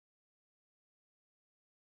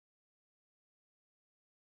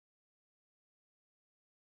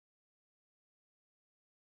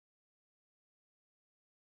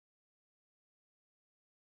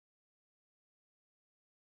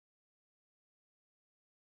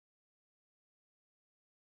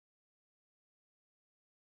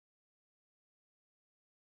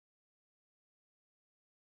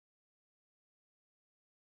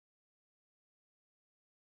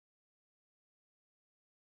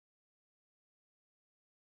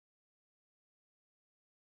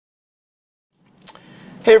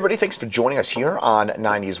Hey everybody, thanks for joining us here on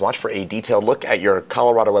 90s Watch for a detailed look at your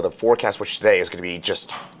Colorado weather forecast, which today is going to be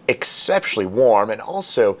just exceptionally warm, and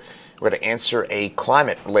also we're going to answer a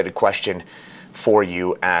climate-related question for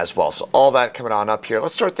you as well. So all that coming on up here.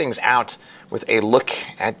 Let's start things out with a look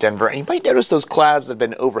at Denver, and you might notice those clouds that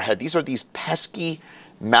have been overhead. These are these pesky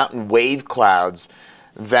mountain wave clouds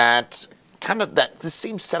that the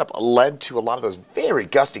same setup led to a lot of those very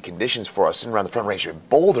gusty conditions for us in around the Front Range.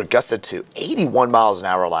 Boulder gusted to 81 miles an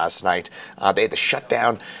hour last night. They had to shut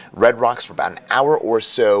down Red Rocks for about an hour or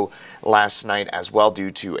so last night as well due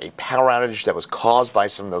to a power outage that was caused by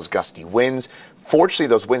some of those gusty winds. Fortunately,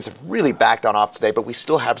 those winds have really backed on off today, but we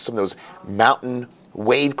still have some of those mountain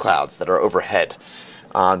wave clouds that are overhead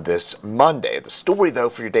on this Monday. The story, though,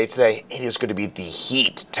 for your day today, it is going to be the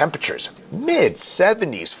heat. Temperatures,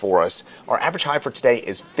 mid-70s for us. Our average high for today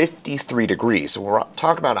is 53 degrees. So we're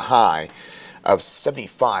talking about a high of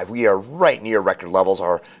 75. We are right near record levels.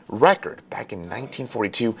 Our record back in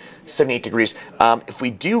 1942, 78 degrees. If we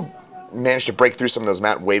do manage to break through some of those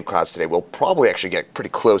mountain wave clouds today, we'll probably actually get pretty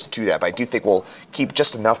close to that, but I do think we'll keep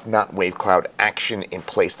just enough mountain wave cloud action in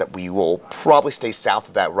place that we will probably stay south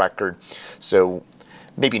of that record. So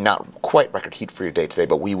maybe not quite record heat for your day today,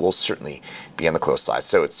 but we will certainly be on the close side.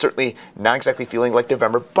 So it's certainly not exactly feeling like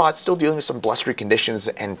November, but still dealing with some blustery conditions.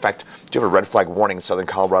 And in fact, do have a red flag warning in southern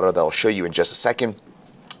Colorado that I'll show you in just a second.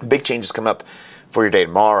 Big changes coming up for your day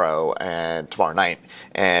tomorrow and tomorrow night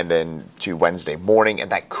and then to Wednesday morning,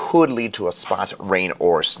 and that could lead to a spot rain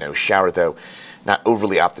or snow shower, though not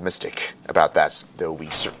overly optimistic about that, though we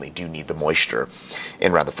certainly do need the moisture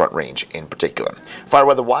in around the Front Range in particular. Fire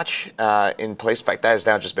weather watch in place. In fact, that has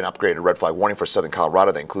now just been upgraded to red flag warning for southern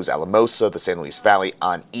Colorado. That includes Alamosa, the San Luis Valley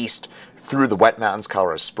on east through the Wet Mountains,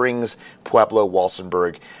 Colorado Springs, Pueblo,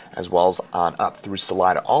 Walsenburg, as well as on up through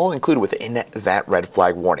Salida, all included within that red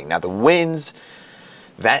flag warning. Now the winds,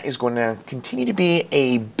 that is going to continue to be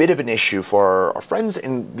a bit of an issue for our friends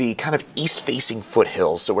in the kind of east-facing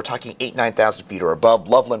foothills. So we're talking 9,000 feet or above.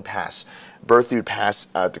 Loveland Pass, Berthoud Pass,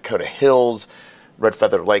 Dakota Hills, Red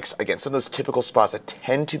Feather Lakes. Again, some of those typical spots that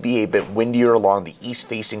tend to be a bit windier along the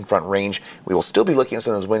east-facing Front Range. We will still be looking at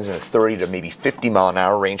some of those winds in the 30 to maybe 50 mile an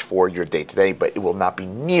hour range for your day today, but it will not be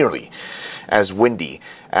nearly as windy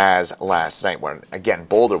as last night, when again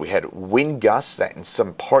Boulder, we had wind gusts that in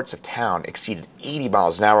some parts of town exceeded 80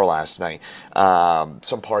 miles an hour last night.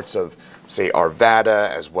 Some parts of, say, Arvada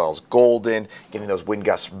as well as Golden, getting those wind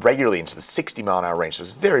gusts regularly into the 60 mile an hour range. So it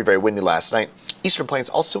was very, very windy last night. Eastern Plains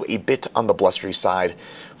also a bit on the blustery side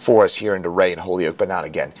for us here in Ray and Holyoke, but not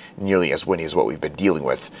again nearly as windy as what we've been dealing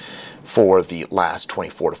with for the last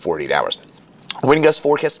 24 to 48 hours. Wind gust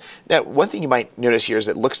forecast. Now, one thing you might notice here is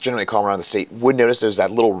it looks generally calm around the state. Would notice there's that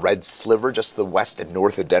little red sliver just to the west and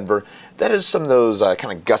north of Denver. That is some of those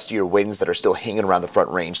kind of gustier winds that are still hanging around the Front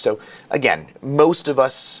Range. So again, most of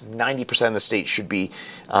us, 90% of the state, should be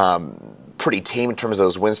pretty tame in terms of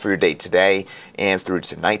those winds for your day today and through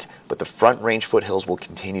tonight, but the Front Range foothills will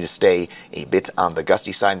continue to stay a bit on the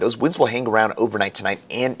gusty side. Those winds will hang around overnight tonight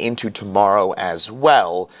and into tomorrow as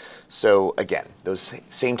well. So again, those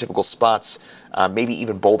same typical spots, maybe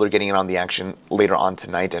even Boulder getting in on the action later on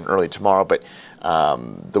tonight and early tomorrow, but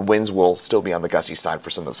the winds will still be on the gusty side for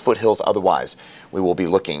some of those foothills. Otherwise, we will be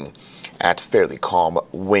looking at fairly calm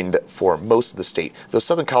wind for most of the state. Though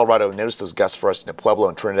southern Colorado, notice those gusts for us in Pueblo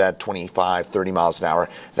and Trinidad, 25, 30 miles an hour.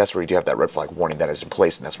 That's where you do have that red flag warning that is in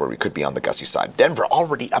place, and that's where we could be on the gusty side. Denver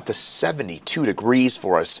already up to 72 degrees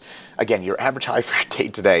for us. Again, your average high for your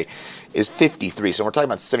day today is 53, so we're talking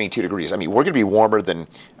about 72 degrees. I mean, we're going to be warmer than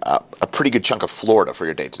a pretty good chunk of Florida for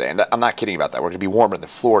your day today, and I'm not kidding about that. We're going to be warmer than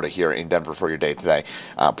Florida here in Denver for your day today.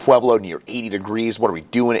 Pueblo near 80 degrees. What are we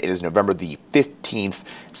doing? It is November the 15th.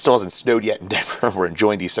 Still hasn't snowed yet in Denver. We're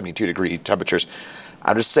enjoying these 72-degree temperatures.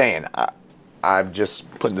 I'm just saying, I'm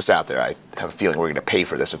just putting this out there. I have a feeling we're going to pay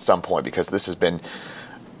for this at some point because this has been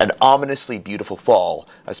an ominously beautiful fall,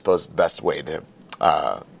 I suppose, the best way to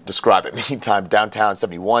describe it. Meantime, downtown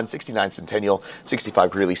 71, 69 Centennial, 65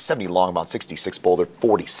 Greeley, 70 Longmont, 66 Boulder,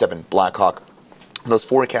 47 Blackhawk. Those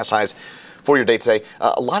forecast highs for your day today,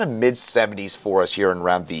 a lot of mid-70s for us here and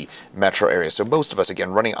around the metro area. So most of us,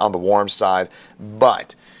 again, running on the warm side,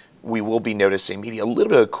 but we will be noticing maybe a little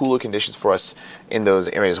bit of cooler conditions for us in those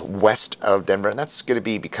areas west of Denver, and that's going to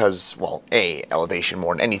be because, well, A, elevation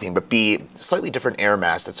more than anything, but B, slightly different air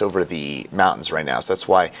mass that's over the mountains right now. So that's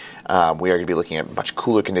why we are going to be looking at much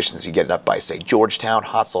cooler conditions. You get up by, say, Georgetown,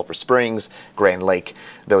 Hot Sulphur Springs, Grand Lake.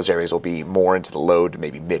 Those areas will be more into the low to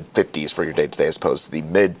maybe mid-50s for your day today, as opposed to the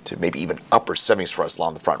mid to maybe even upper 70s for us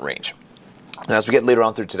along the Front Range. And as we get later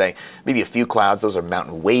on through today, maybe a few clouds. Those are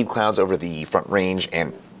mountain wave clouds over the Front Range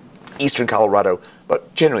and eastern Colorado,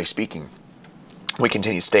 but generally speaking, we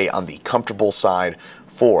continue to stay on the comfortable side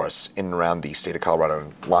for us in and around the state of Colorado,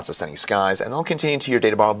 and lots of sunny skies, and they'll continue into your day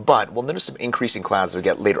tomorrow, but we'll notice some increasing clouds as we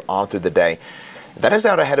get later on through the day. That is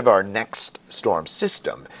out ahead of our next storm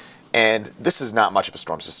system, and this is not much of a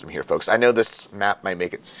storm system here, folks. I know this map might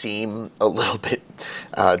make it seem a little bit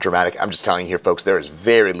dramatic. I'm just telling you here, folks, there is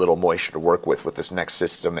very little moisture to work with this next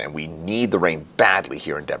system, and we need the rain badly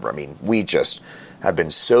here in Denver. I mean, we just have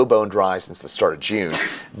been so bone dry since the start of June,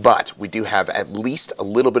 but we do have at least a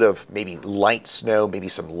little bit of maybe light snow, maybe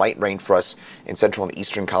some light rain for us in central and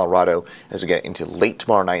eastern Colorado as we get into late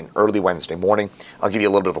tomorrow night and early Wednesday morning. I'll give you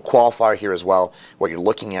a little bit of a qualifier here as well. What you're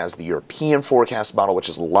looking at is the European forecast model, which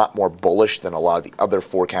is a lot more bullish than a lot of the other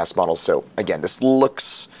forecast models. So again, this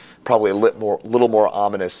looks probably a little more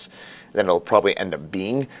ominous than it'll probably end up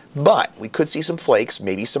being, but we could see some flakes,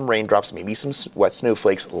 maybe some raindrops, maybe some wet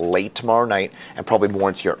snowflakes late tomorrow night, and probably more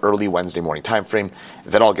into your early Wednesday morning time frame.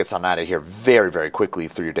 That all gets on out of here very, very quickly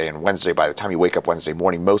through your day on Wednesday. By the time you wake up Wednesday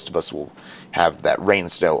morning, most of us will have that rain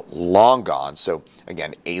and snow long gone. So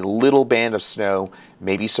again, a little band of snow,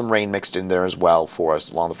 maybe some rain mixed in there as well for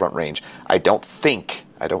us along the Front Range. I don't think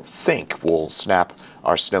we'll snap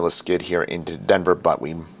our snowless skid here into Denver, but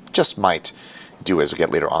we just might do as we get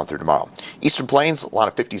later on through tomorrow. Eastern Plains, a lot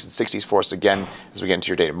of 50s and 60s for us again as we get into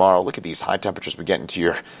your day tomorrow. Look at these high temperatures we get into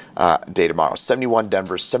your day tomorrow. 71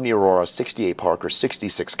 Denver, 70 Aurora, 68 Parker,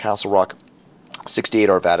 66 Castle Rock, 68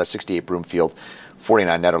 Arvada, 68 Broomfield,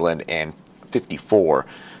 49 Nederland, and 54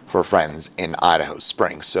 for friends in Idaho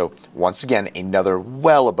Springs. So once again, another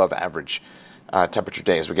well above average temperature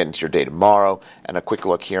day as we get into your day tomorrow. And a quick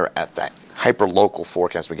look here at that hyper-local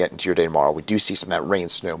forecast we get into your day tomorrow. We do see some of that rain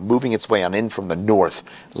snow moving its way on in from the north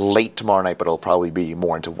late tomorrow night, but it'll probably be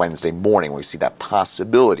more into Wednesday morning when we see that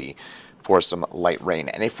possibility for some light rain.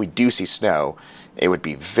 And if we do see snow, it would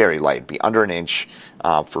be very light. It'd be under an inch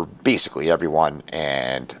for basically everyone.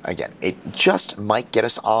 And again, it just might get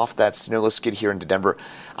us off that snowless skid here into Denver.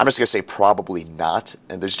 I'm just going to say probably not.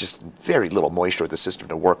 And there's just very little moisture with the system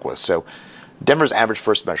to work with. So Denver's average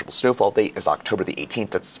first measurable snowfall date is October the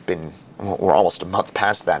 18th. That's been, we're almost a month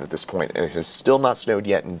past that at this point, and it has still not snowed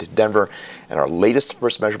yet in Denver. And our latest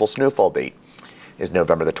first measurable snowfall date is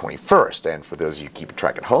November the 21st. And for those of you keeping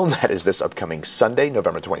track at home, that is this upcoming Sunday.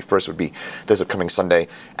 November 21st would be this upcoming Sunday.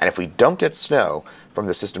 And if we don't get snow from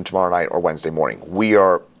the system tomorrow night or Wednesday morning, we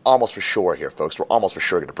are almost for sure here, folks. We're almost for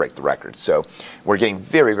sure going to break the record. So we're getting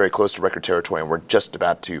very, very close to record territory, and we're just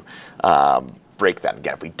about to break that.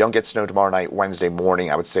 Again, if we don't get snow tomorrow night, Wednesday morning,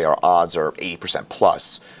 I would say our odds are 80%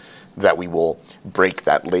 plus that we will break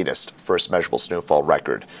that latest first measurable snowfall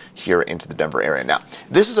record here into the Denver area. Now,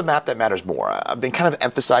 this is a map that matters more. I've been kind of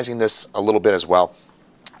emphasizing this a little bit as well.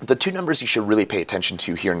 The two numbers you should really pay attention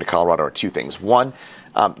to here into Colorado are two things. One,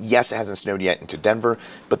 yes, it hasn't snowed yet into Denver,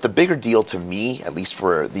 but the bigger deal to me, at least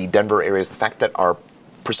for the Denver area, is the fact that our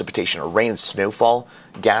precipitation or rain and snowfall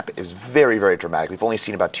gap is very, very dramatic. We've only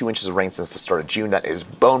seen about 2 inches of rain since the start of June. That is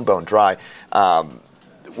bone dry.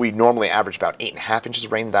 We normally average about 8.5 inches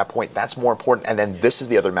of rain at that point. That's more important. And then this is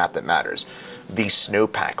the other map that matters, the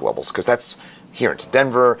snowpack levels, because that's here into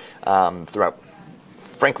Denver, throughout,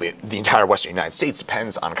 frankly, the entire western United States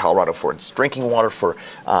depends on Colorado for its drinking water, for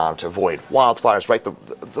to avoid wildfires, right?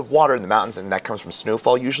 The water in the mountains, and that comes from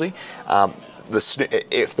snowfall usually.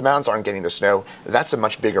 If the mountains aren't getting the snow, that's a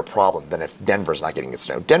much bigger problem than if Denver's not getting its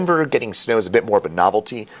snow. Denver getting snow is a bit more of a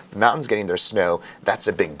novelty. The mountains getting their snow, that's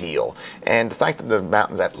a big deal. And the fact that the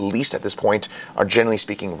mountains, at least at this point, are generally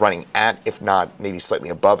speaking running at, if not maybe slightly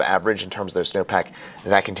above average in terms of their snowpack,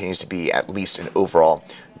 that continues to be at least an overall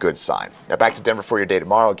good sign. Now back to Denver for your day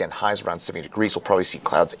tomorrow. Again, highs around 70 degrees. We'll probably see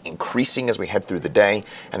clouds increasing as we head through the day.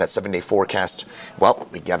 And that 7-day forecast, well,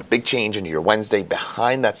 we got a big change into your Wednesday.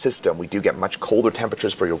 Behind that system, we do get much colder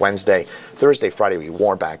temperatures for your Wednesday. Thursday, Friday, we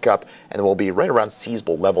warm back up, and then we'll be right around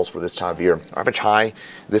seasonable levels for this time of year. Our average high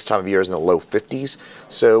this time of year is in the low 50s.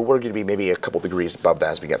 So we're going to be maybe a couple degrees above that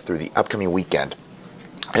as we get through the upcoming weekend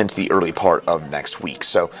into the early part of next week.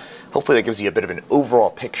 So hopefully that gives you a bit of an overall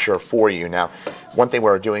picture for you. Now, one thing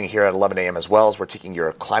we're doing here at 11 a.m. as well is we're taking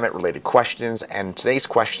your climate-related questions, and today's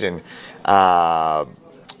question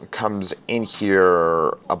comes in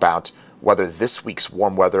here about whether this week's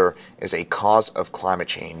warm weather is a cause of climate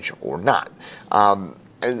change or not. And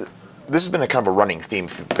this has been a kind of a running theme.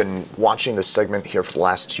 If you've been watching this segment here for the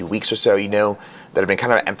last 2 weeks or so, you know that I've been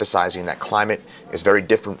kind of emphasizing that climate is very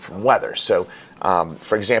different from weather. So,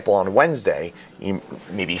 for example, on Wednesday,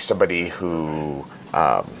 maybe somebody who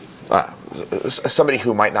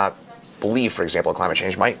might not believe, for example, in climate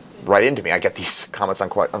change might write into me. I get these comments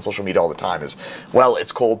on social media all the time: "Is well,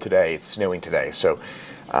 it's cold today, it's snowing today." So,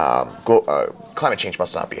 climate change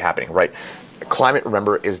must not be happening, right? Climate,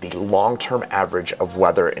 remember, is the long-term average of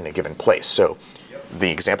weather in a given place. So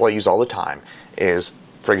the example I use all the time is,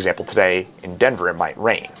 for example, today in Denver it might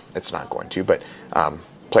rain. It's not going to, but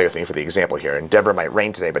play with me for the example here. In Denver it might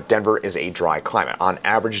rain today, but Denver is a dry climate. On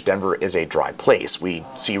average, Denver is a dry place. We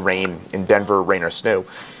see rain in Denver, rain or snow,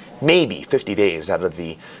 maybe 50 days out of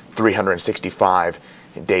the 365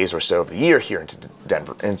 days or so of the year here into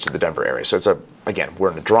the Denver area. So it's again,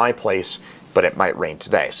 we're in a dry place, but it might rain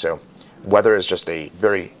today. So weather is just a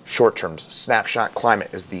very short-term snapshot.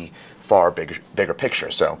 Climate is the far bigger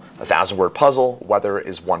picture. So 1,000-word puzzle, weather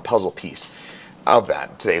is one puzzle piece of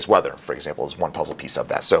that. Today's weather, for example, is one puzzle piece of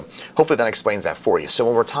that. So hopefully that explains that for you. So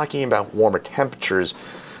when we're talking about warmer temperatures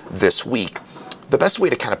this week, the best way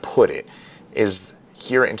to kind of put it is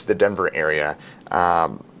here into the Denver area,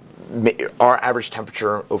 our average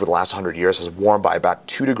temperature over the last 100 years has warmed by about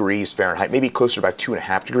 2 degrees Fahrenheit, maybe closer to about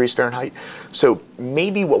 2.5 degrees Fahrenheit. So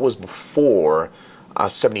maybe what was before a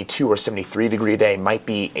 72 or 73 degree day might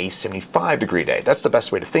be a 75 degree day. That's the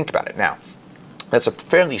best way to think about it. Now, that's a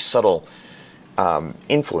fairly subtle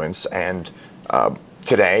influence, and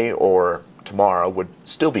today or tomorrow would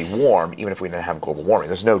still be warm even if we didn't have global warming.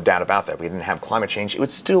 There's no doubt about that. If we didn't have climate change, it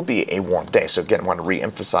would still be a warm day. So again, I want to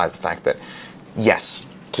re-emphasize the fact that yes,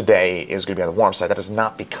 today is going to be on the warm side. That is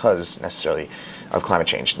not because necessarily of climate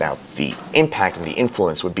change. Now, the impact and the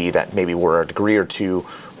influence would be that maybe we're a degree or 2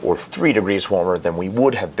 or 3 degrees warmer than we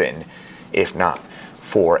would have been if not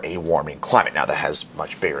for a warming climate. Now, that has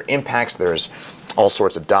much bigger impacts. There's all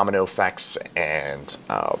sorts of domino effects, and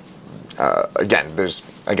again, there's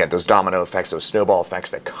those domino effects, those snowball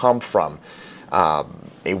effects that come from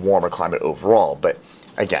a warmer climate overall. But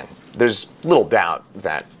again, there's little doubt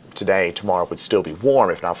that today, tomorrow would still be warm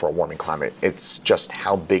if not for a warming climate. It's just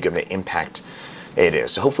how big of an impact it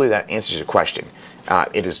is. So hopefully that answers your question.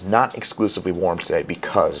 It is not exclusively warm today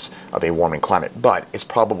because of a warming climate, but it's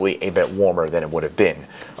probably a bit warmer than it would have been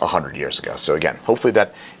 100 years ago. So again, hopefully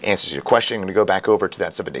that answers your question. I'm going to go back over to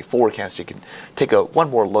that 7-day forecast so you can take one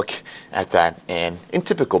more look at that. And in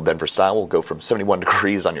typical Denver style, we'll go from 71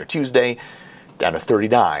 degrees on your Tuesday down to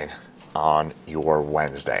 39 on your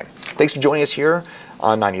Wednesday. Thanks for joining us here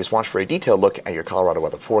on 9 News Watch for a detailed look at your Colorado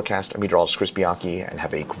weather forecast. I'm Meteorologist Chris Bianchi, and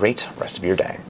have a great rest of your day.